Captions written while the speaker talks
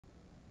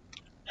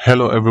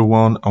Hello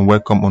everyone and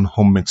welcome on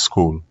Homemade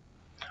School.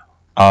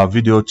 Our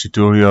video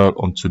tutorial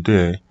on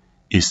today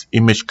is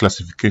image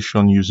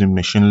classification using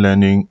machine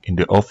learning in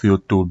the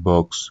Orfeo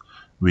Toolbox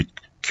with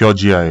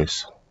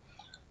QGis.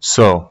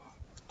 So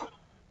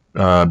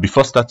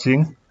before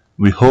starting,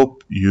 we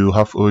hope you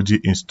have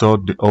already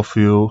installed the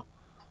Orfeo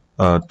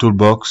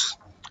Toolbox,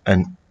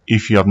 and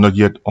if you have not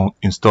yet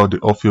installed the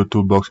Orfeo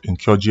Toolbox in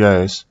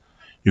QGis,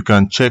 you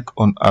can check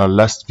on our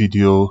last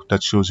video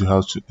that shows you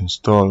how to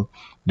install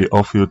the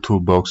Orfeo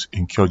Toolbox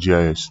in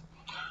QGis.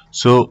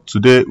 So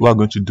today we are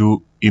going to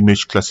do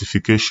image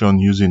classification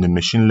using the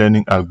machine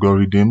learning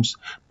algorithms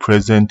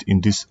present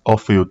in this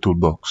Orfeo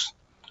Toolbox.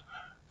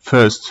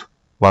 First,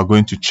 we are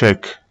going to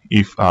check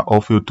if our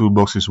Orfeo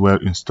Toolbox is well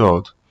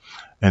installed,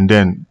 and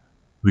then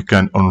we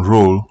can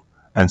unroll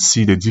and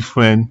see the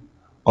different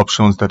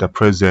options that are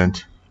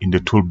present in the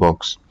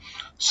toolbox.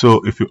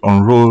 So if you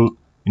unroll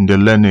in the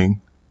learning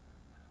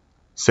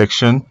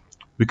section,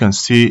 we can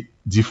see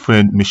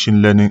different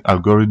machine learning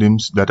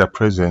algorithms that are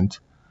present,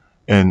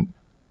 and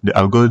the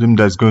algorithm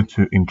that's going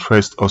to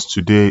interest us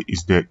today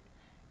is the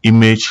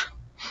image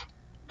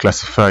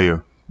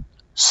classifier.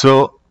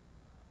 So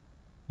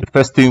the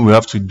first thing we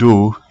have to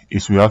do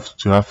is we have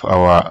to have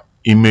our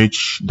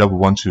image that we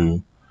want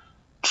to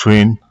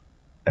train,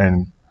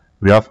 and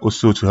we have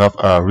also to have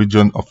our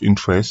region of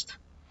interest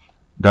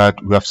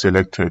that we have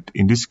selected.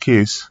 In this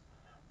case,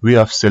 we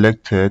have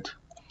selected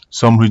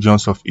some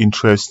regions of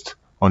interest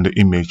on the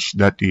image,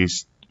 that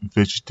is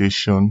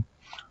vegetation,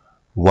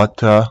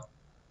 water,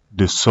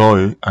 the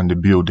soil, and the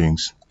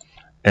buildings.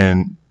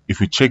 And if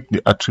we check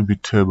the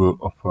attribute table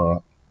of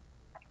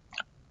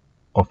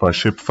our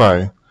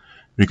shapefile,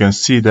 we can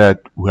see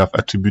that we have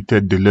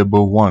attributed the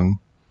label 1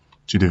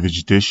 to the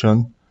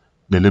vegetation,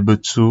 the label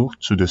 2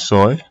 to the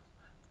soil,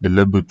 the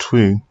label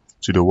 3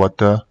 to the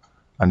water,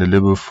 and the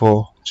label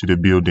 4 to the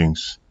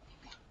buildings.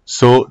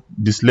 So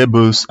these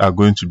labels are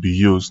going to be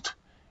used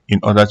in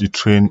order to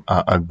train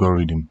our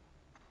algorithm.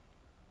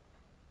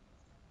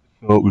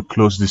 So we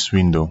close this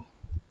window.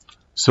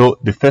 So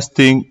the first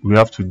thing we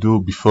have to do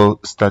before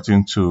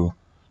starting to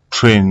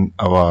train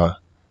our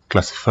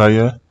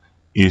classifier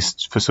is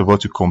first of all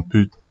to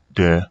compute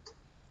the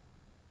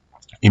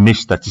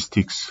image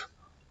statistics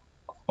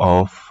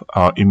of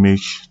our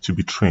image to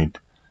be trained.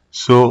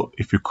 So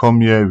if you come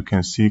here, we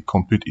can see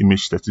compute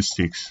image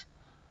statistics,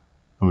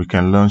 and we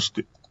can launch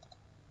the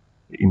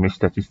image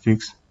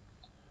statistics.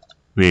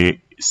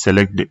 We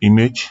select the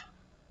image,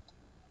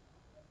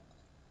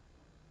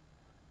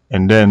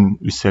 and then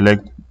we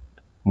select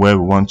where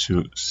we want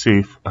to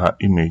save our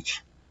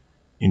image.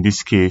 In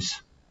this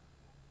case,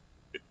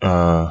 we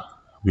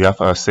have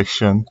our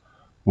section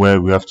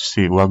where we have to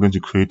say we are going to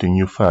create a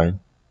new file.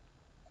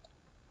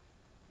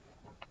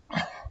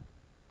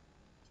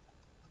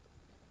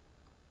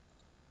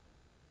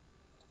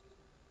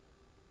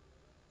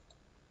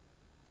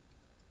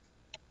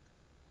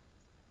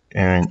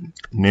 And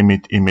name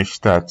it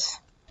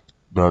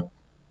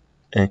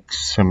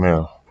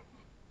image_stats.xml,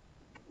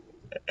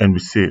 and we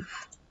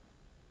save.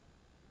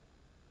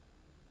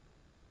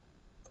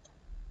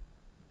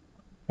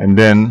 And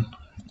then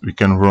we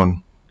can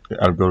run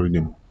the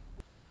algorithm.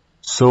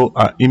 So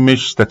our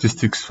image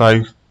statistics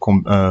file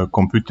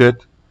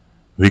computed,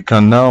 we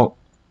can now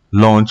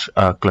launch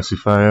our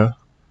classifier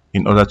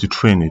in order to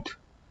train it.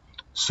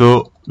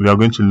 So we are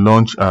going to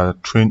launch our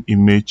train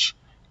image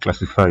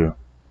classifier.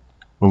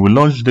 When we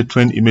launch the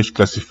train image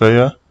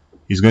classifier,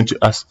 it's going to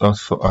ask us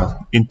for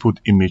our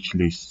input image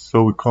list.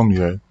 So we come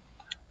here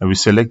and we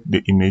select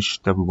the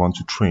image that we want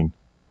to train.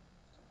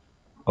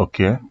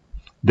 Okay.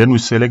 Then we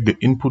select the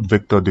input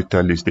vector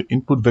data list. The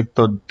input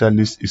vector data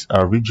list is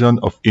our region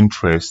of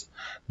interest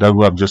that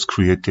we have just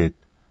created.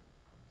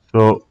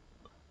 So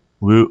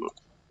we'll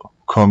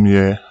come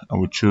here and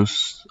we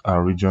choose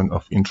our region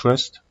of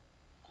interest.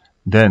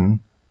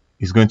 Then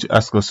it's going to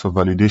ask us for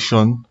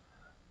validation.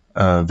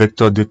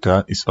 Vector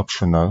data is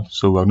optional,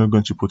 so we're not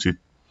going to put it.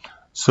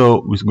 So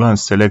we go and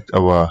select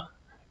our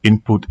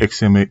input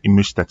XML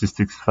image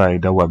statistics file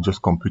that we have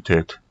just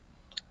computed,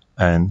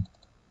 and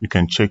we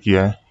can check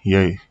here.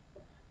 Here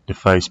the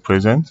file is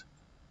present.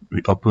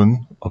 We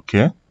open.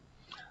 Okay.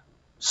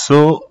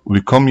 So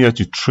we come here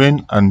to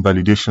train and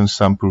validation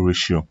sample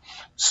ratio.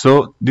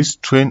 So this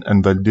train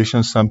and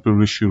validation sample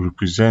ratio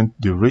represent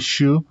the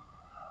ratio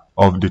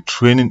of the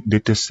training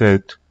data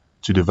set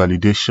to the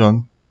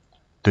validation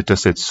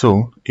dataset.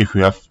 So if we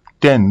have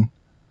 10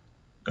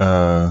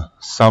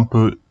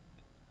 sample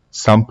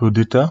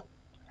data,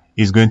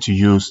 is going to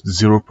use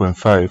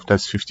 0.5,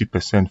 that's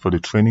 50% for the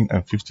training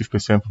and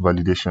 50% for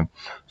validation.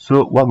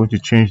 So we're going to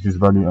change this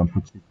value and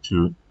put it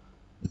to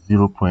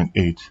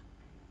 0.8.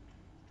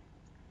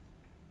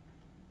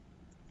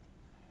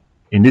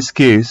 In this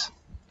case,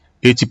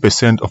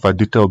 80% of our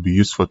data will be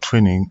used for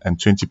training and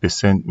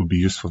 20% will be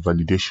used for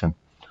validation.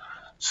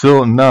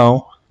 So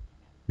now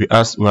we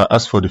are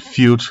asked for the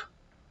field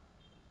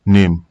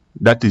name,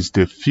 that is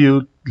the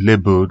field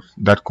label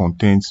that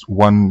contains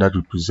 1 that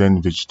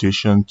represents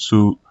vegetation,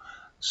 2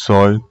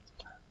 soil,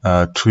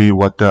 3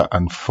 water,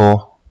 and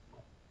 4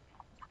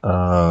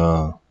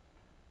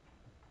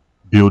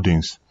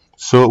 buildings.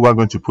 So we're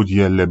going to put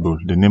here label,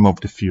 the name of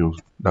the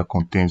field that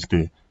contains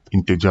the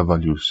integer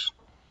values.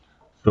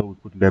 So we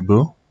put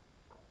label.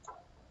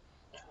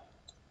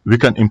 We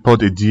can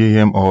import a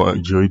DAM or a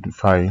GeoID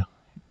file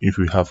if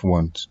we have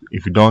one.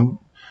 If you don't,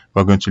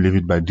 we're going to leave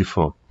it by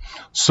default.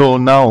 So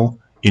now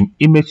in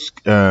image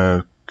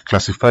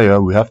classifier,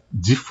 we have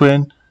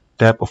different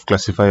type of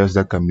classifiers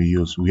that can be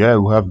used. Here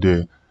we have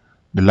the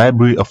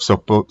library of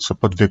support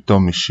vector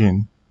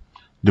machine,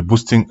 the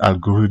boosting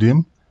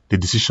algorithm, the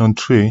decision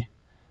tree,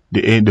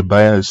 the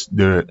bias,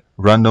 the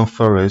random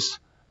forest,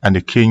 and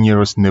the k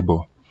nearest neighbor.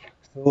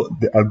 So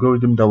the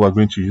algorithm that we're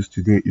going to use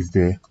today is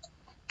the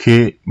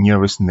k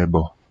nearest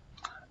neighbor,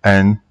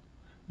 and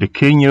the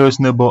k nearest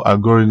neighbor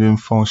algorithm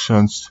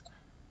functions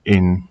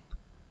in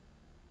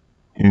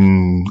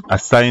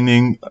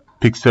assigning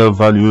pixel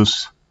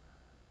values,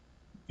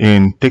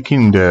 in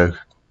taking the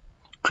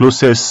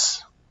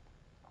closest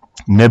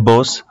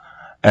neighbors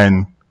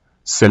and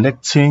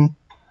selecting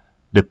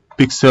the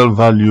pixel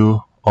value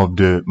of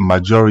the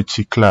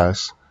majority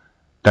class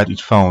that it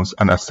found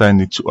and assign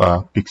it to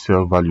a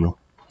pixel value.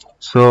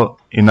 So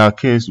in our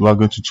case, we are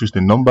going to choose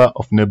the number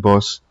of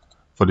neighbors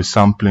for the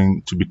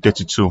sampling to be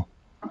 32,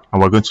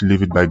 and we're going to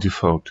leave it by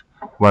default.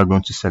 We're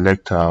going to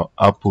select our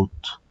output,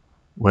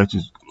 where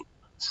to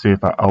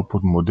save our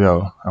output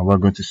model, and we're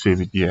going to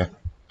save it here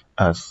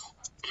as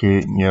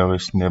k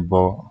nearest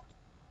neighbor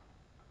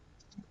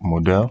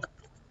model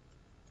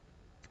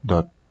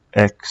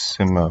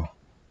 .xml,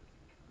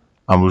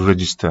 and we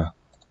register.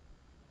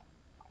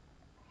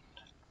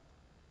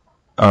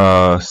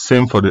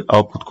 Same for the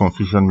output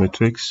confusion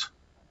matrix.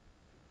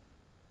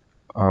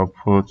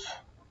 Output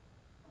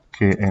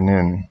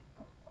knn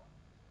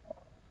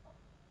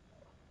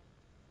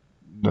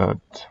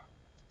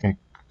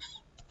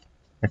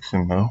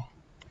 .xml.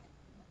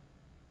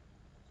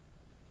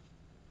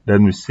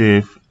 Then we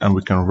save and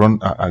we can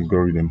run our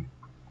algorithm.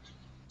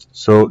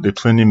 So the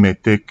training may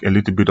take a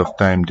little bit of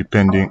time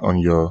depending on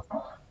your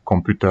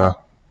computer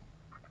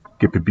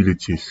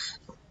capabilities.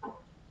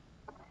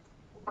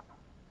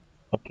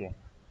 Okay.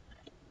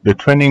 The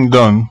training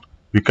done,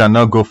 we can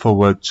now go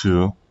forward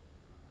to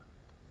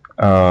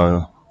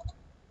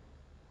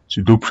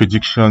do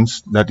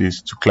predictions, that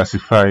is to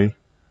classify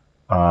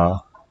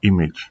our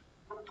image.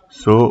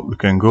 So we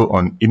can go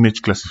on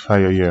image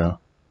classifier here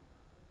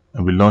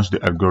and we launch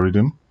the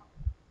algorithm.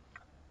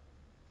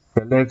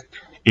 Select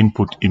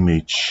input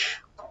image.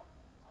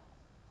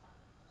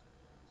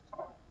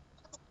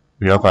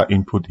 We have our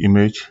input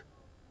image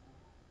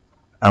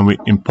and we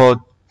import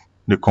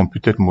the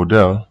computed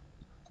model,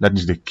 that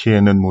is the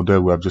KNN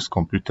model we have just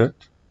computed,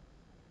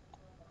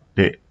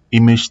 the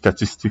image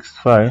statistics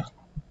file,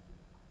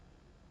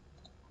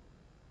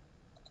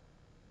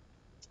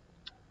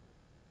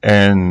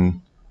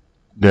 and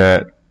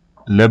the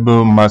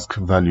label mask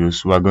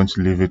values, we are going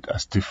to leave it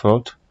as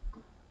default.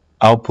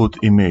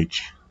 Output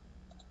image,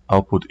 we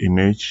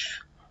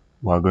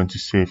are going to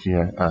save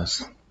here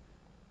as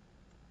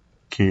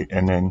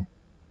KNN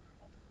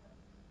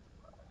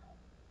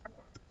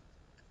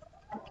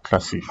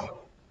classic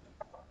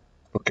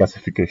for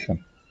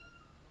classification.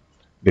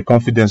 The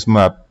confidence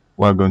map,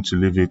 we are going to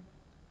leave it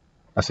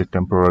as a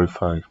temporary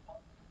file,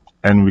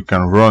 and we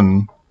can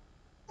run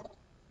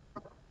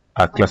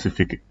our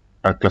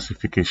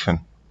classification,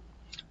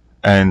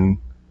 and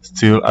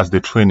still as the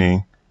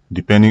training,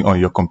 depending on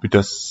your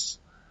computer's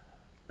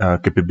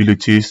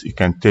capabilities, it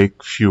can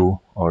take few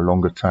or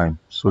longer time,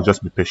 so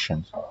just be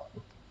patient.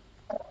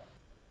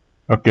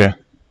 Okay,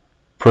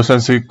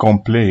 processing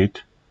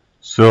complete.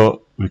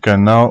 So we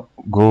can now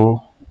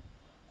go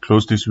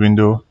close this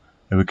window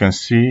and we can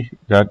see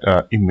that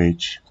our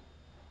image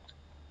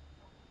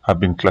have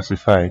been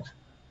classified,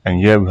 and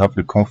here we have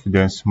the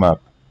confidence map.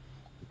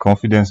 The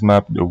confidence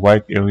map, the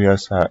white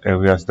areas are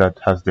areas that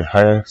has the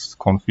highest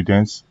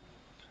confidence,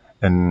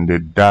 and the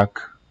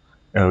dark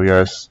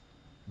areas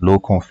low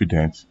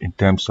confidence in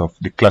terms of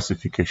the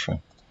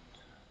classification.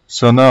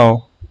 So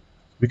now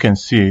we can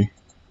see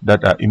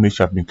that our image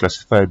have been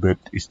classified, but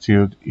is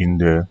still in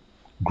the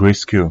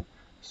grayscale.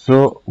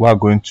 So we are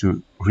going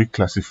to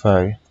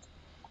reclassify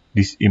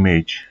this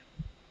image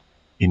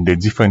in the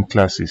different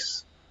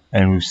classes,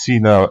 and we see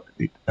now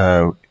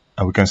and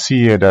we can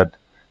see here that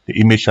the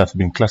image has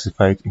been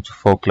classified into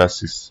 4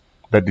 classes.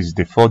 That is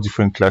the 4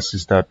 different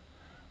classes that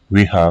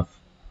we have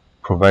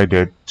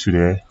provided to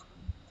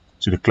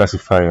the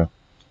classifier.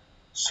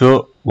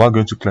 So we're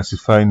going to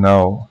classify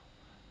now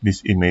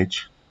this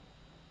image,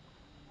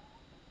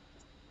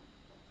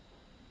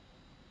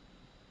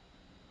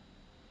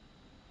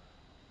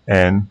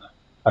 and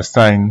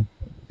assign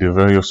the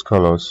various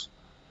colors.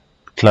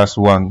 Class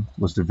 1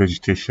 was the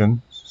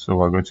vegetation, so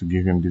we're going to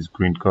give him this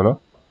green color.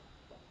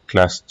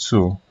 Class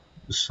 2,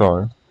 the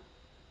soil.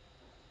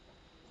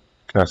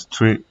 Class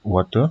 3,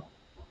 water.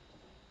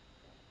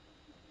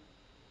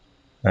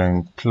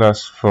 And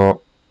class 4,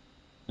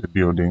 the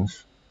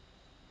buildings.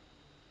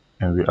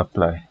 And we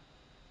apply.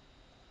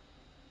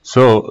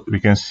 So we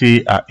can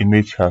see our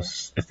image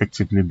has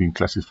effectively been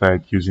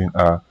classified using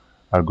our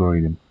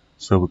algorithm.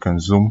 So we can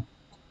zoom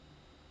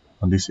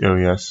on these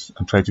areas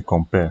and try to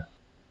compare.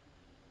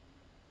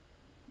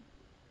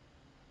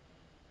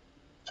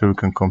 So we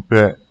can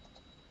compare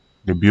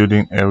the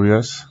building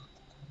areas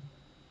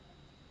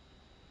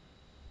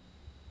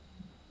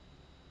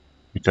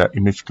with our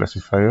image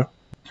classifier,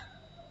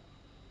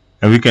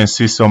 and we can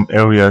see some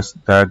areas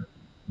that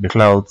the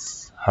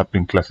clouds have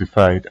been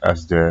classified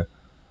as the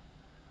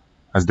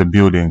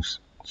buildings.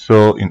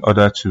 So in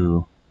order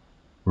to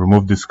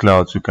remove these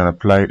clouds, we can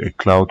apply a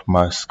cloud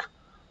mask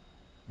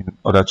in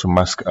order to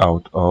mask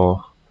out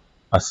or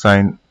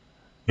assign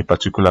a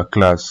particular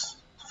class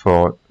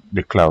for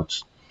the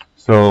clouds.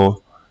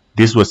 So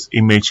this was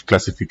image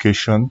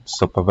classification,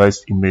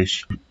 supervised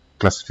image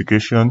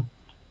classification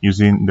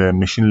using the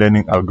machine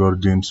learning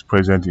algorithms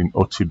present in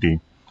OTB.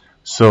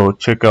 So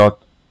check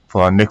out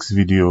for our next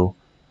video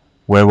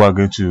where we're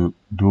going to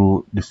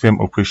do the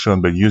same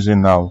operation but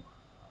using now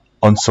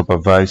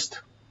unsupervised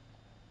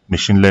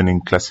machine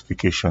learning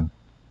classification.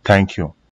 Thank you.